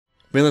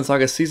Vinland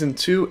Saga Season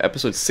 2,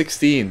 Episode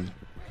 16.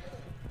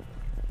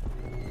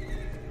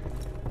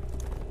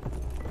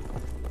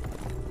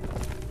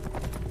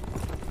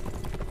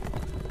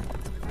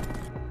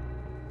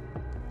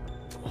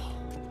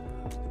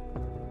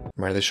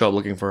 Right, they show up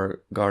looking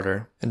for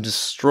Garter and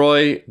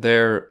destroy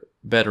their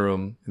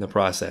bedroom in the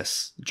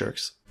process.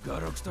 Jerks.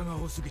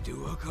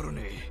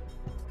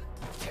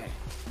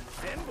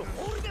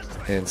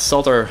 And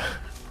insult our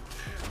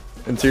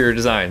interior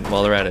design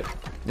while they're at it.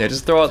 Yeah,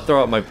 just throw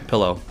out my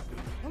pillow.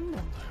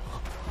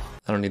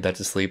 I don't need that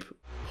to sleep.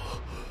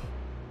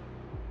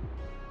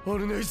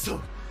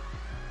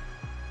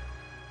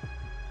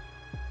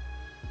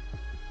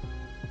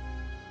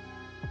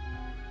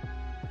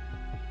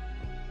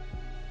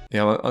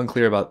 Yeah, I'm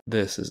unclear about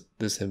this. Is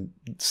this him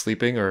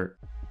sleeping or...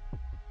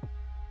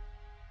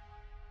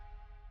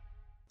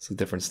 It's a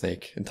different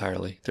snake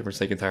entirely. Different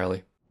snake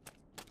entirely.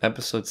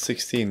 Episode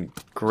 16.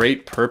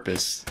 Great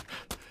purpose.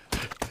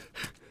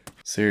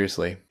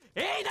 Seriously.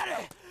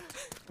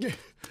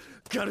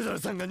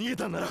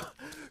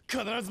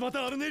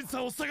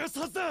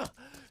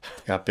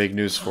 Got big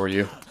news for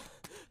you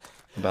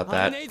about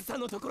that.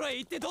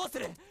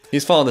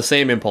 He's following the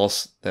same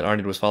impulse that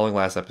Arneid was following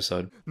last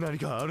episode.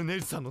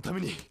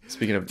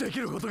 Speaking of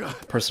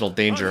personal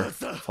danger,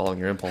 following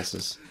your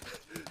impulses.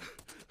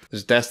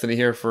 There's destiny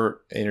here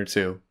for Einar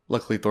too.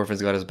 Luckily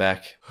Thorfinn's got his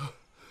back.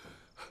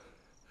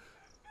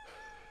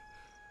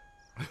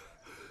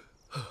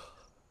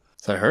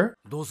 Is that her?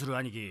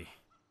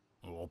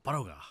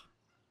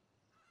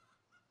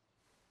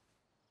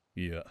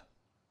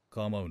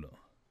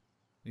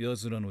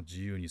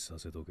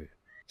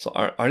 So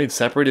Arneid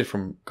separated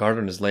from Garter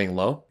and is laying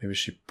low? Maybe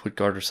she put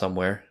Garter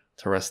somewhere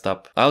to rest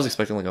up. I was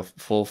expecting like a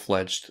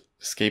full-fledged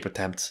escape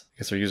attempt. I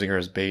guess they're using her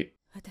as bait.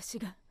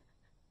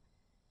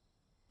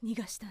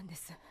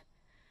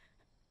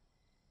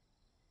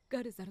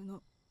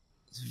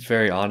 It's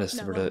very honest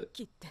of her to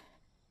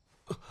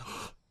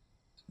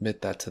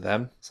admit that to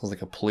them. Sounds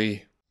like a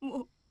plea.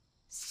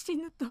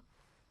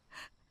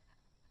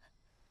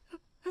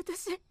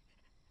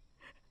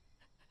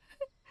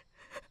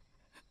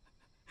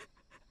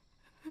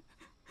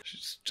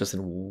 She's just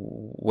in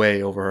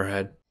way over her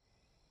head.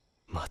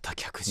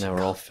 Now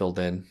we're all filled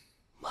in.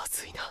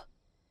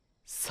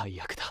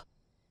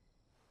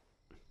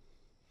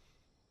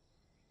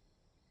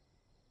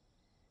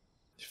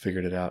 You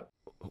figured it out.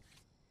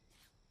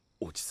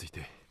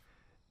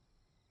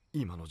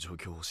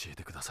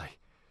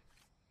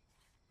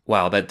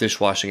 Wow, that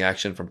dishwashing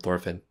action from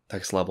Thorfinn.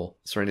 Next level.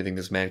 Is there anything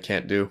this man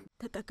can't do?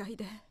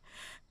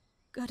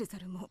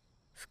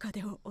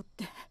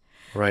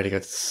 Right, he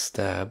got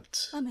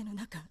stabbed.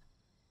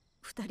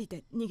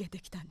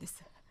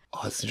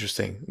 Oh, that's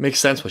interesting. Makes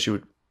sense why she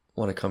would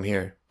want to come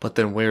here. But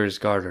then where is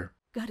Garter?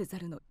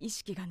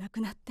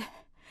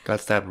 Got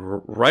stabbed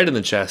right in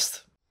the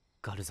chest.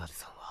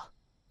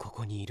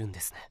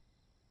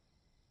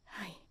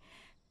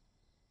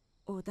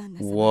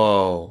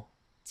 Whoa.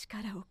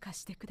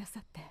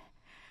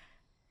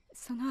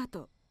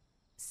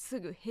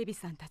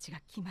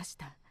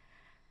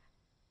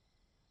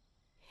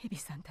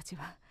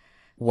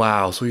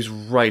 Wow, so he's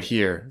right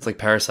here. It's like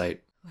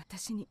Parasite.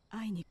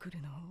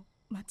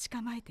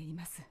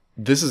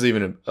 This is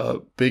even a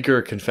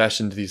bigger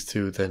confession to these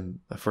two than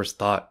I first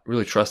thought.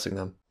 Really trusting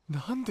them.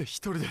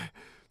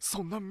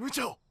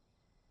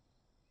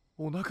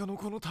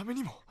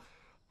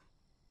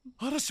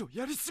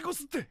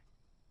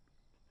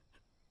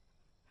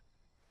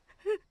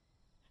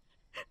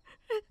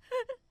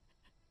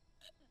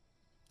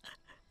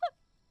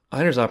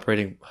 Einar's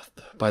operating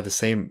by the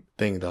same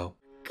thing, though.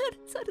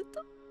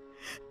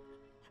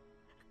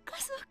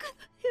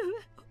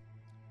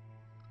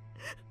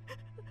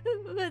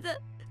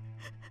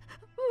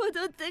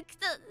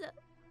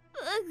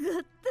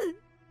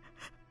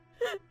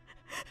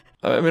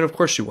 I mean, of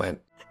course she went.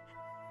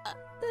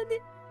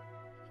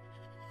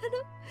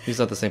 He's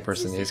not the same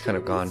person. He's kind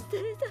of gone.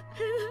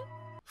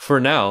 For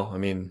now, I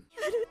mean...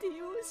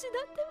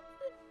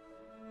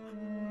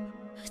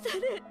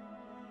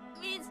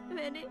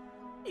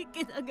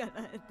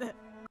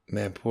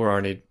 Man, poor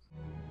Arneid.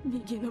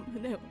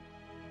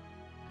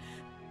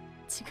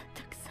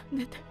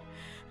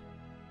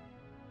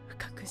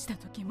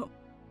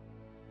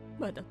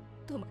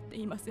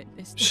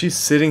 She's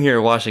sitting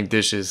here washing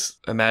dishes,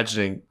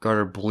 imagining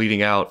Garter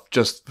bleeding out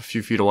just a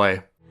few feet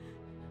away.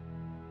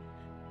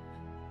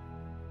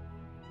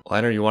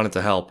 Einar, you wanted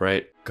to help,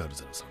 right?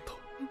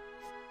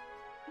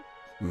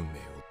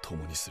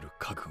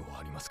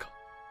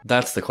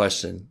 That's the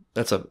question.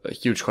 That's a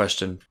huge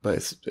question, but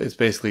it's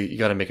basically you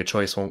got to make a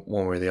choice one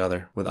way or the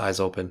other with eyes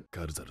open.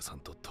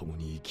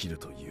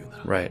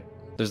 Right.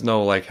 There's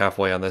no like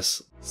halfway on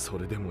this.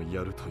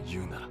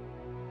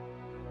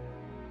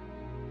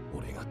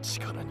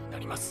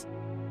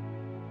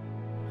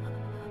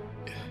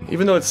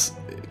 Even though it's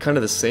kind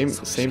of the same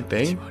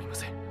thing,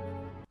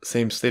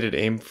 same stated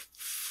aim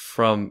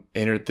from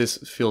Einar, this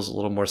feels a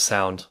little more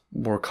sound,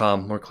 more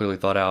calm, more clearly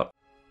thought out.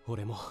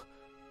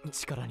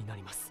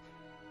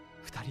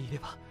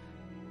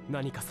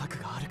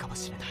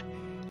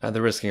 And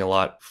they're risking a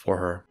lot for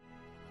her.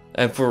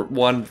 And for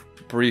one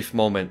brief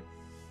moment,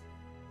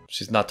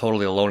 she's not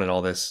totally alone in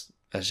all this,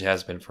 as she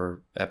has been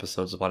for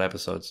episodes upon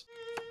episodes.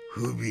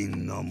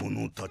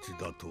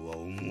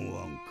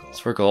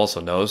 Sverkel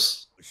also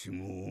knows.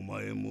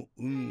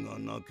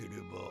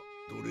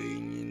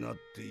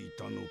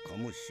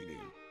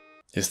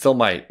 He still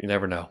might, you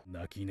never know.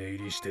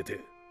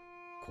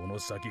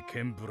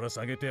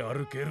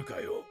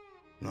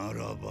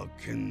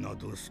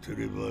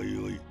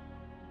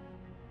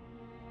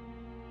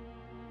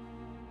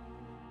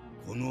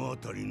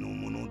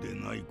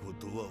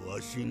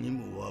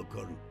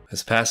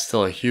 His past is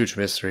still a huge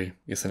mystery.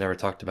 I guess they never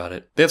talked about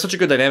it. They have such a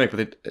good dynamic,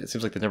 but it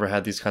seems like they never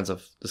had these kinds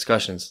of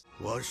discussions.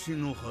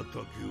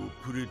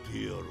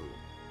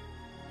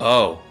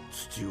 Oh.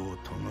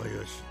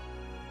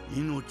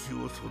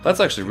 That's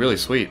actually really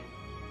sweet.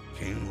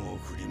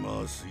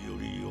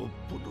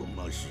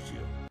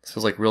 This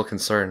feels like real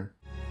concern.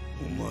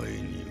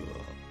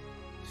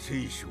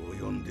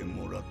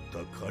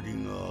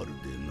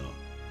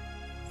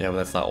 Yeah, but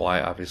that's not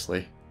why,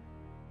 obviously.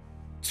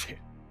 Shit.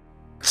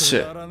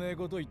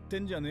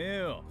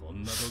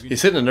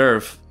 He's hitting a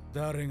nerve.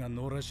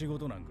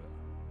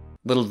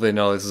 Little do they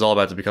know this is all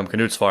about to become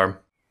Knut's farm.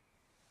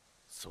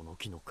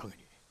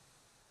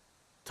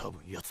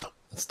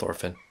 That's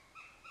Thorfinn.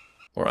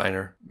 Or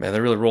Einar. Man,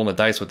 they're really rolling the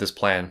dice with this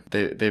plan.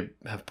 They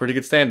have pretty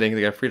good standing.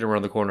 They got freedom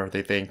around the corner,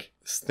 they think.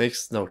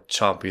 Snake's no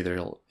chump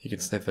either. He can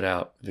sniff it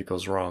out if it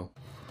goes wrong.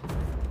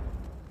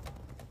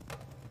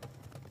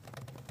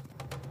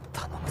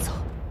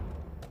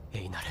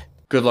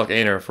 Good luck,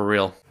 Einar, for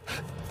real.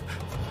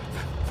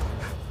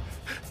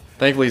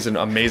 Thankfully, he's in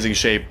amazing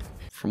shape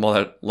from all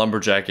that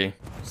lumberjacking.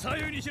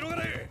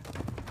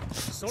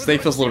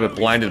 Snake feels a little bit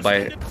blinded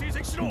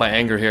by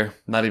anger here,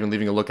 not even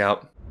leaving a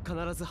lookout. I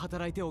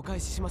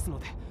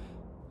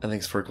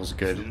think Sverkel's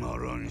good.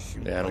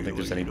 Yeah, I don't think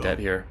there's any debt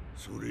here.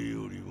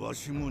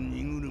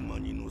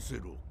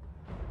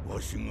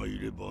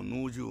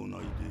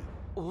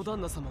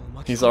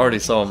 He's already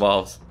so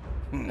involved,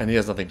 and he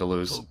has nothing to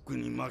lose.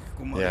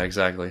 Yeah,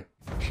 exactly.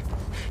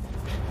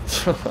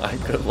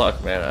 Good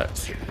luck, man.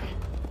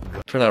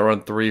 Trying to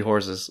run 3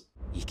 horses.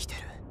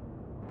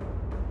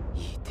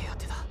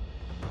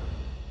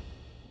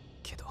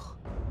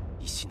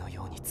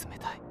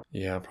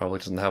 Yeah, probably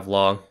doesn't have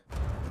long.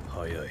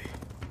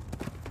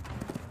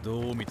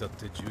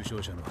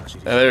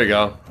 There we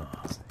go.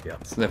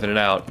 Sniffing it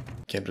out.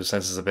 Came to his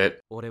senses a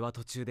bit.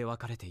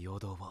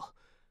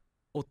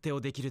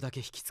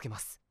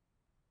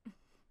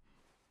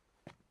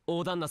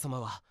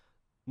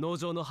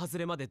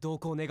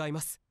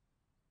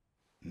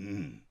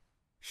 Man,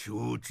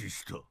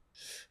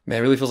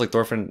 it really feels like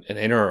Thorfinn and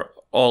Einar are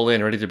all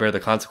in, ready to bear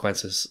the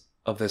consequences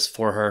of this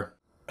for her.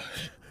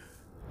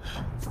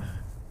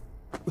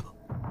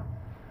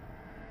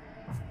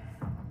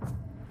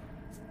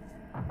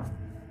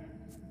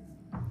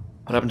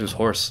 What happened to his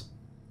horse?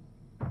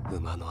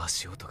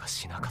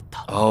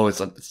 Oh,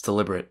 it's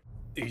deliberate.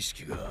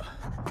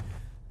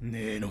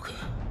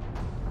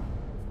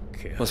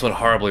 Must went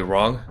horribly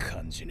wrong.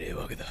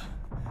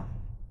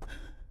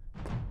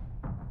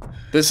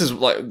 This is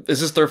like, is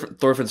this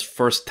Thorfinn's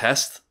first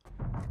test?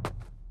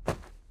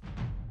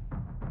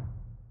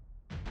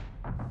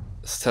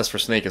 It's a test for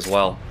Snake as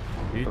well,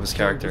 of his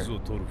character.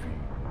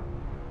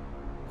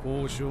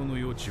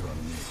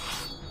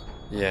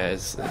 Yeah,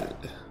 it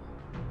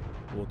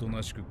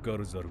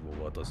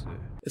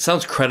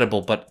sounds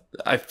credible, but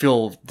I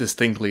feel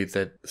distinctly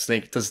that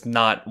Snake does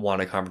not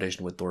want a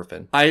confrontation with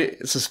Thorfinn. I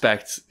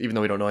suspect, even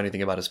though we don't know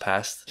anything about his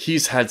past,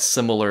 he's had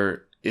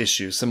similar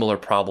issues, similar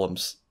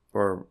problems,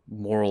 or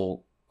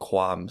moral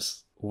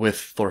qualms with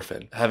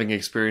Thorfinn, having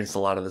experienced a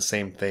lot of the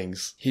same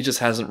things. He just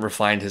hasn't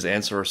refined his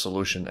answer or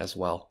solution as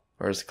well,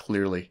 or as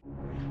clearly.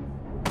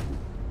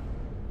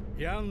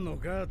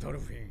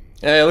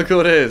 Hey, look who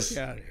it is!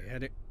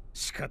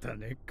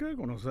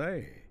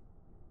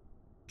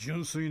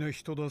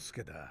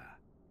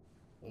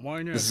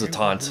 This is a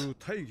taunt. This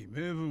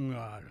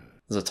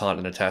is a taunt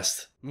and a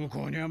test.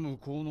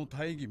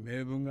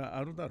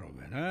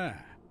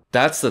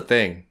 That's the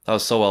thing. That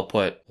was so well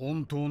put.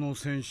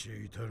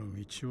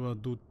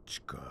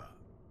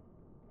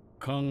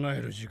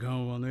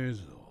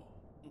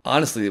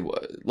 Honestly,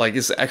 like,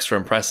 it's extra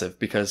impressive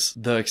because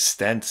the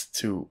extent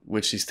to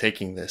which he's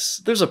taking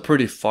this. There's a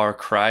pretty far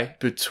cry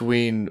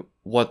between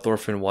what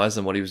Thorfinn was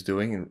and what he was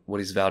doing and what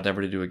he's vowed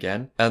never to do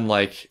again. And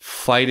like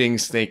fighting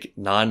Snake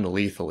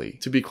non-lethally.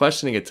 To be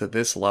questioning it to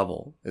this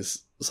level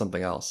is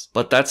something else.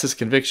 But that's his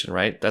conviction,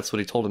 right? That's what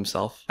he told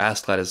himself.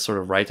 Askeladd is sort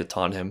of right to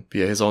taunt him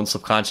via his own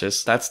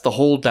subconscious. That's the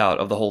whole doubt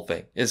of the whole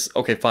thing. Is,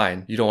 okay,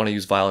 fine, you don't want to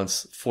use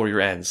violence for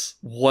your ends.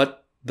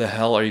 What the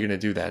hell are you going to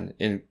do then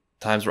in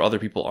times where other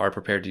people are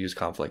prepared to use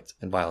conflict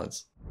and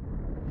violence?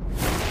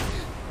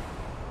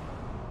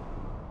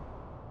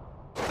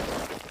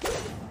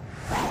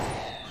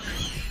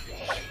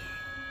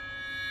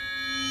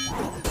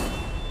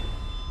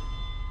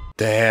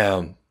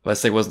 Damn.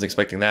 Wesley wasn't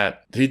expecting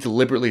that. Did he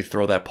deliberately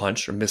throw that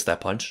punch or miss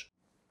that punch?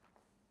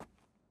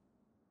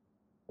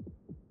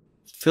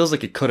 feels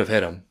like it could have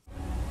hit him.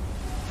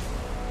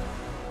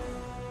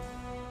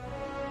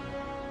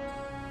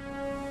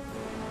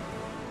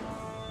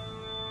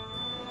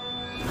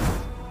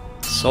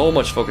 So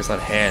much focus on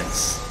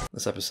hands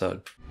this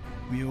episode.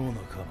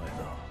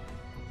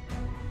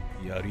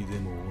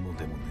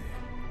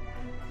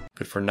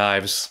 Good for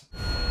knives.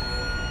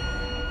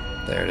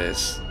 There it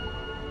is.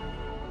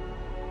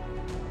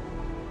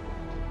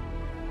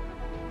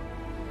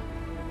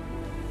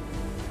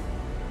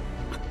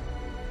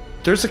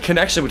 There's a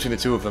connection between the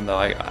two of them, though.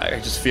 I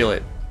just feel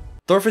it.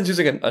 Thorfinn's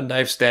using a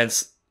knife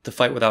stance to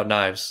fight without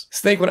knives.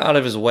 Snake went out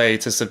of his way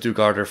to subdue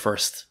Garter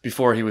first,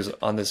 before he was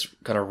on this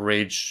kind of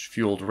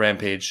rage-fueled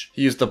rampage.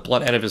 He used the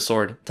blunt end of his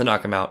sword to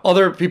knock him out.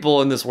 Other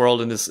people in this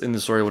world, in this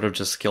story, would have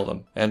just killed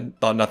him and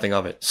thought nothing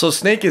of it. So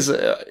Snake is,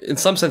 in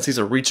some sense, he's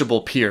a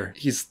reachable peer.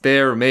 He's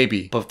there,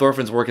 maybe, but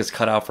Thorfinn's work is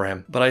cut out for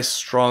him. But I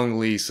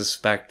strongly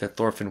suspect that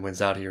Thorfinn wins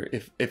out here,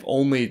 if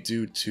only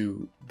due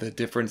to the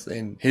difference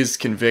in his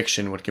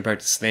conviction when compared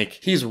to Snake.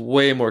 He's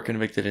way more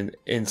convicted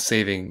in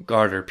saving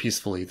Garter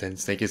peacefully than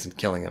Snake is in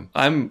killing him.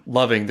 I'm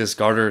loving this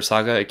Garter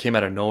saga. It came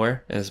out of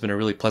nowhere, and it's been a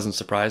really pleasant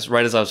surprise,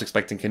 right as I was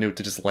expecting Canute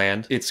to just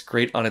land. It's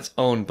great on its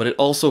own, but it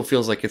also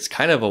feels like it's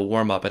kind of a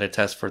warm-up and a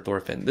test for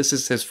Thorfinn. This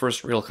is his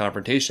first real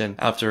confrontation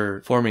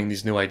after forming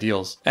these new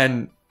ideals.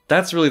 And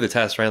that's really the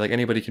test, right? Like,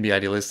 anybody can be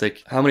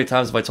idealistic. How many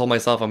times have I told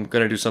myself I'm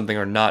going to do something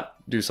or not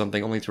do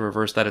something, only to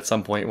reverse that at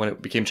some point when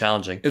it became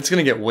challenging? It's going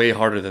to get way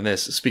harder than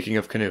this, speaking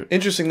of Canute.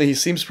 Interestingly, he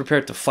seems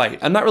prepared to fight.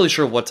 I'm not really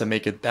sure what to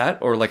make of that,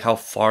 or like how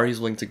far he's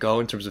willing to go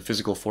in terms of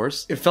physical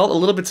force. It felt a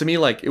little bit to me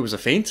like it was a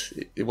feint.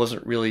 It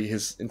wasn't really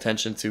his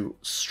intention to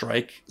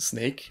strike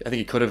Snake. I think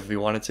he could have if he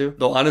wanted to.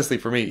 Though honestly,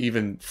 for me,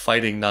 even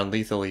fighting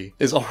non-lethally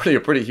is already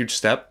a pretty huge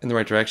step in the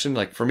right direction.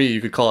 Like, for me,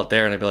 you could call it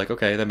there and I'd be like,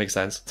 okay, that makes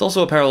sense. It's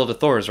also a parallel to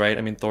Thor's, right?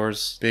 I mean,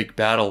 Thor's big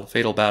battle,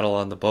 fatal battle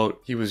on the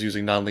boat, he was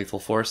using non-lethal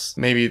force.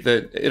 Maybe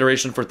the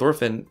iteration for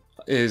Thorfinn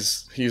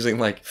is using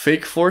like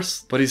fake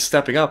force, but he's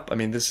stepping up. I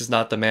mean, this is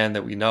not the man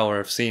that we know or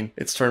have seen.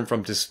 It's turned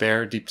from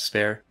despair, deep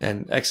despair,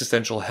 and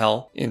existential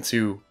hell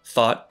into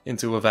thought,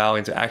 into a vow,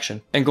 into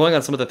action. And going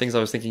on some of the things I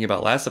was thinking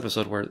about last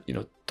episode where, you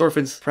know,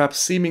 Thorfinn's perhaps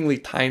seemingly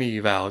tiny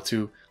vow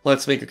to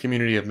let's make a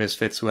community of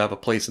misfits who have a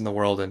place in the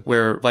world and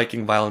where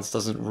Viking violence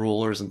doesn't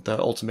rule or isn't the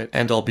ultimate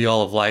end-all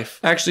be-all of life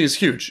actually is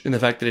huge in the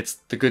fact that it's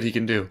the good he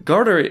can do.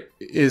 Garter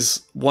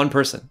is one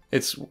person.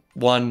 It's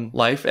one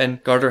life,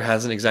 and Garter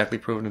hasn't exactly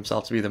proven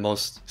himself to be the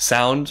most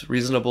sound,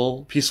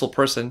 reasonable, peaceful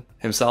person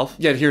himself,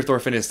 yet here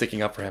Thorfinn is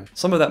sticking up for him.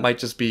 Some of that might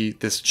just be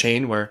this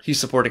chain where he's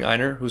supporting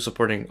Einar, who's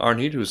supporting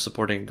Arneid, who's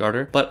supporting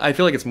Garter, but I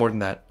feel like it's more than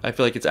that. I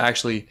feel like it's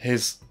actually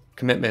his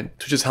commitment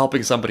to just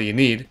helping somebody in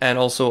need, and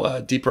also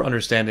a deeper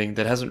understanding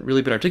that hasn't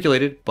really been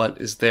articulated but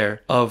is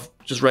there, of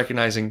just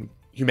recognizing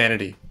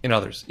humanity in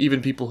others,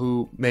 even people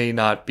who may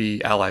not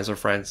be allies or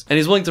friends. And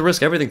he's willing to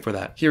risk everything for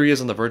that. Here he is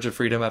on the verge of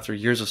freedom after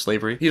years of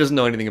slavery. He doesn't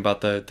know anything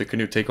about the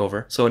Canute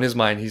takeover, so in his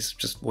mind he's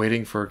just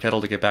waiting for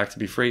Kettle to get back to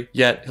be free,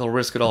 yet he'll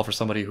risk it all for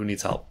somebody who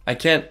needs help. I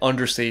can't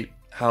understate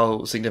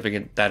how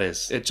significant that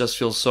is. It just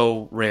feels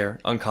so rare,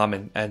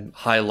 uncommon, and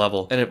high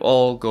level. And if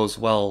all goes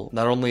well,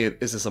 not only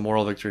is this a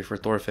moral victory for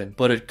Thorfinn,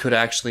 but it could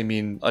actually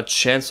mean a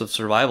chance of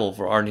survival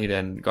for Arneid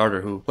and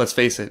Garter, who, let's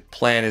face it,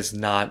 plan is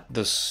not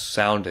the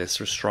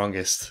soundest or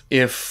strongest.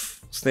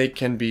 If Snake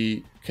can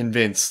be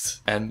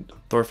convinced, and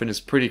Thorfinn is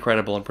pretty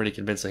credible and pretty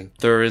convincing,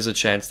 there is a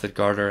chance that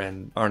Garter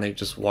and Arneid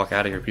just walk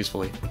out of here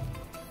peacefully.